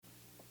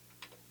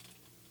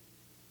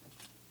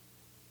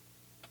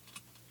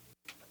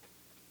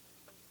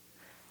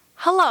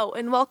Hello,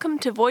 and welcome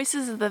to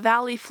Voices of the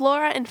Valley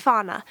Flora and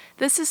Fauna.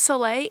 This is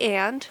Soleil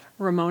and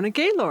Ramona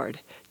Gaylord.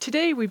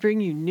 Today we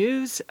bring you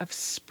news of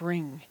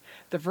spring.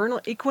 The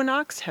vernal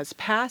equinox has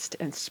passed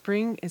and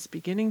spring is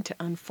beginning to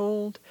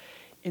unfold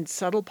in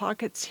subtle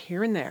pockets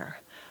here and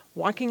there.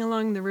 Walking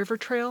along the river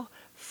trail,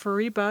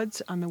 furry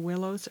buds on the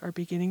willows are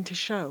beginning to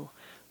show.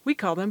 We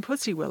call them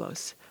pussy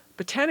willows.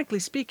 Botanically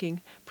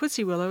speaking,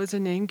 pussy willow is a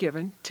name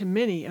given to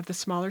many of the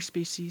smaller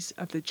species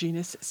of the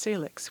genus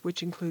Salix,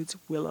 which includes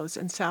willows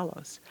and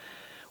sallows,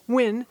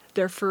 when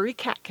their furry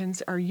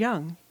catkins are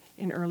young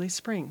in early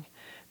spring.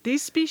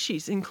 These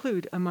species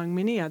include, among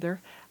many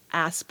other,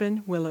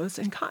 aspen, willows,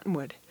 and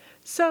cottonwood.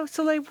 So,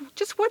 Soleil,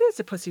 just what is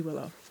a pussy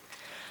willow?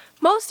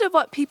 most of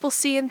what people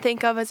see and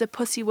think of as a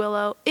pussy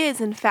willow is,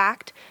 in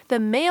fact, the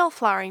male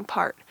flowering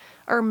part,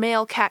 or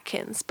male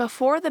catkins.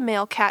 Before the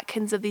male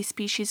catkins of these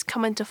species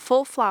come into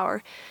full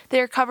flower, they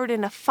are covered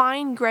in a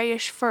fine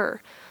grayish fur,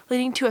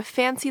 leading to a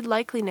fancied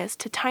likeliness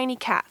to tiny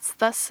cats,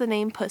 thus the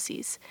name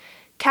pussies.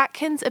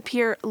 Catkins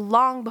appear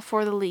long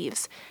before the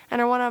leaves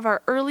and are one of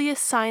our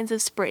earliest signs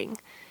of spring.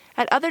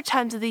 At other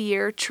times of the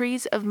year,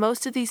 trees of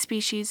most of these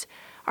species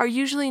are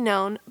usually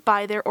known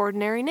by their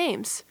ordinary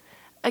names.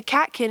 A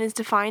catkin is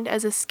defined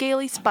as a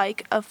scaly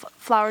spike of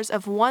flowers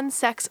of one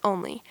sex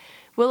only.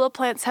 Willow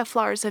plants have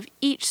flowers of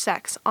each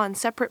sex on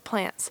separate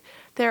plants.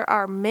 There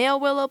are male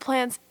willow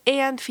plants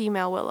and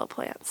female willow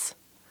plants.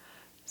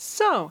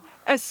 So,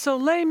 as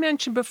Soleil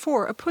mentioned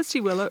before, a pussy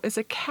willow is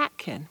a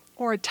catkin,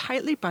 or a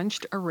tightly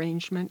bunched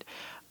arrangement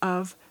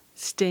of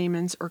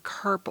stamens or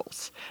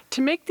carpels.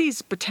 To make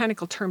these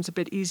botanical terms a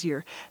bit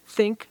easier,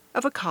 think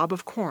of a cob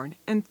of corn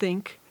and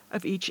think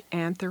of each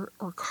anther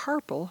or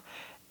carpel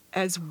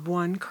as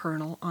one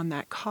kernel on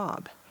that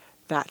cob.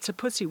 That's a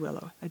pussy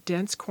willow, a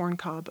dense corn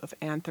cob of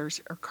anthers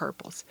or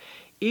carpels.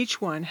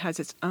 Each one has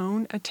its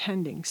own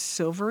attending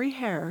silvery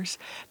hairs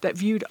that,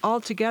 viewed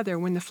all together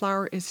when the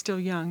flower is still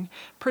young,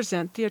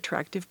 present the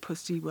attractive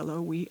pussy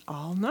willow we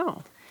all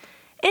know.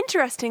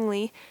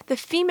 Interestingly, the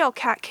female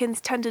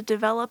catkins tend to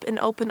develop and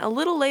open a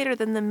little later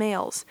than the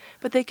males,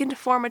 but they can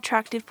form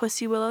attractive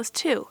pussy willows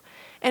too.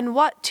 And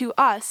what, to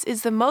us,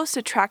 is the most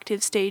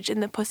attractive stage in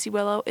the pussy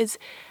willow is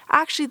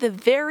actually the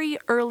very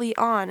early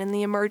on in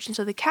the emergence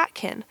of the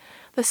catkin.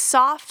 The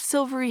soft,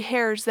 silvery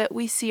hairs that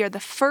we see are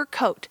the fur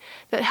coat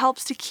that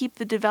helps to keep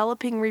the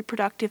developing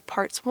reproductive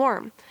parts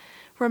warm.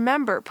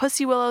 Remember,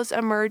 pussy willows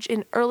emerge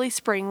in early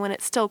spring when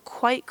it's still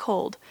quite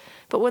cold,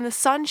 but when the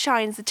sun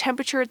shines, the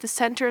temperature at the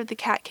center of the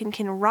catkin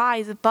can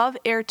rise above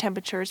air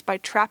temperatures by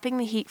trapping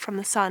the heat from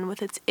the sun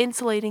with its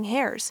insulating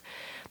hairs.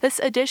 This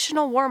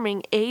additional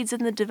warming aids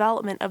in the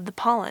development of the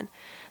pollen.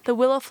 The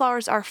willow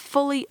flowers are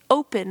fully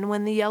open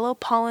when the yellow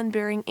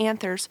pollen-bearing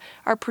anthers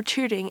are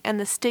protruding and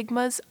the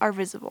stigmas are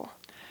visible.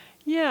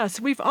 Yes,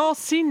 we've all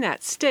seen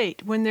that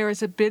state when there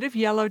is a bit of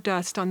yellow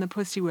dust on the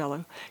pussy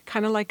willow,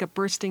 kind of like a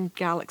bursting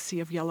galaxy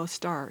of yellow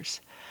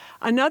stars.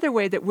 Another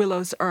way that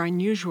willows are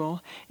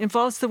unusual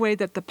involves the way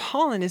that the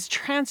pollen is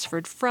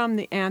transferred from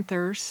the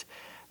anthers,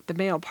 the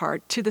male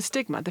part, to the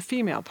stigma, the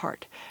female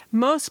part.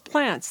 Most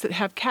plants that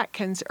have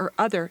catkins or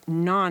other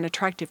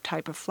non-attractive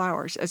type of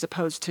flowers, as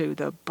opposed to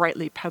the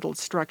brightly petaled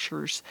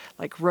structures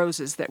like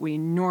roses that we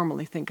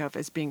normally think of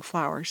as being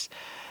flowers,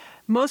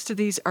 most of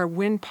these are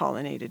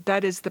wind-pollinated.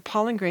 That is, the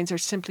pollen grains are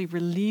simply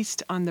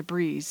released on the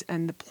breeze,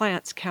 and the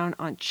plants count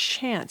on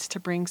chance to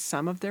bring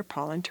some of their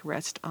pollen to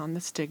rest on the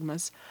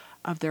stigmas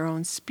of their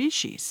own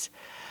species.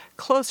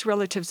 Close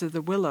relatives of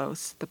the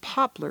willows, the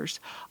poplars,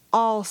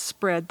 all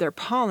spread their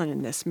pollen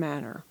in this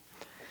manner.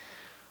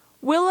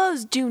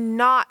 Willows do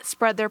not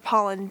spread their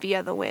pollen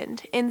via the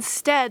wind.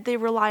 Instead, they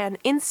rely on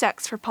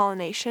insects for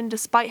pollination,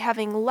 despite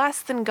having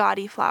less than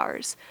gaudy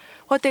flowers.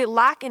 What they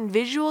lack in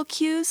visual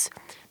cues,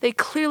 they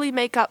clearly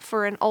make up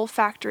for in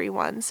olfactory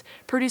ones,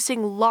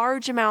 producing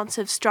large amounts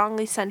of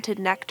strongly scented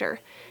nectar.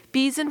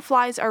 Bees and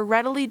flies are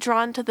readily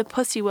drawn to the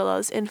pussy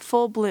willows in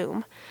full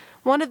bloom.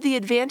 One of the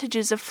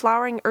advantages of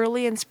flowering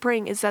early in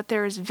spring is that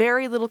there is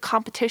very little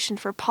competition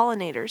for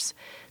pollinators.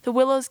 The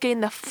willows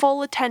gain the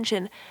full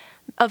attention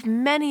of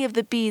many of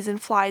the bees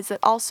and flies that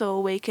also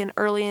awaken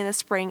early in the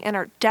spring and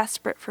are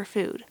desperate for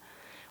food.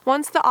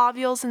 Once the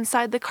ovules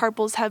inside the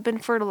carpels have been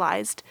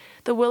fertilized,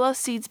 the willow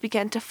seeds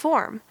begin to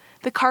form.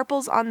 The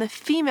carpels on the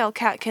female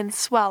catkin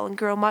swell and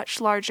grow much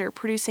larger,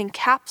 producing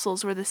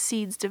capsules where the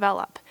seeds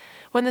develop.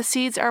 When the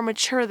seeds are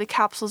mature, the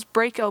capsules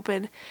break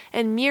open,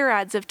 and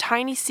myriads of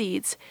tiny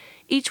seeds,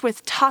 each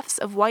with tufts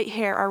of white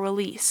hair, are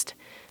released.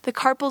 The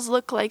carpels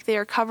look like they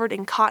are covered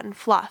in cotton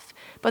fluff,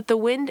 but the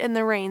wind and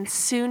the rain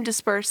soon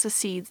disperse the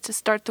seeds to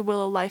start the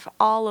willow life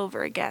all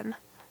over again.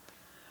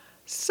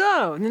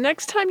 So, the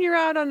next time you're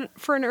out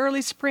for an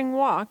early spring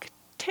walk,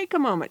 take a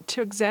moment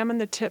to examine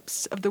the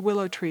tips of the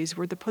willow trees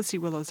where the pussy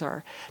willows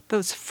are,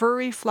 those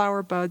furry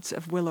flower buds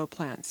of willow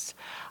plants.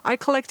 I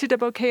collected a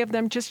bouquet of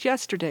them just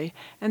yesterday,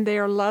 and they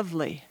are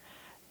lovely.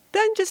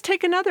 Then just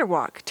take another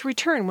walk to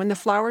return when the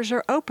flowers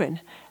are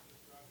open.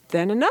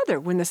 Then another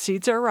when the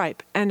seeds are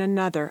ripe, and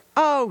another.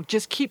 Oh,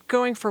 just keep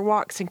going for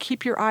walks and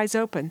keep your eyes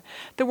open.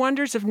 The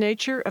wonders of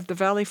nature of the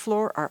valley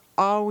floor are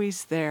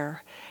always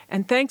there.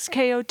 And thanks,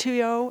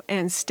 KO2O,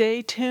 and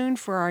stay tuned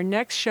for our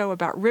next show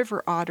about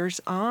river otters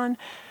on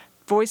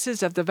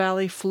Voices of the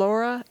Valley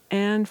Flora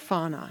and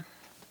Fauna.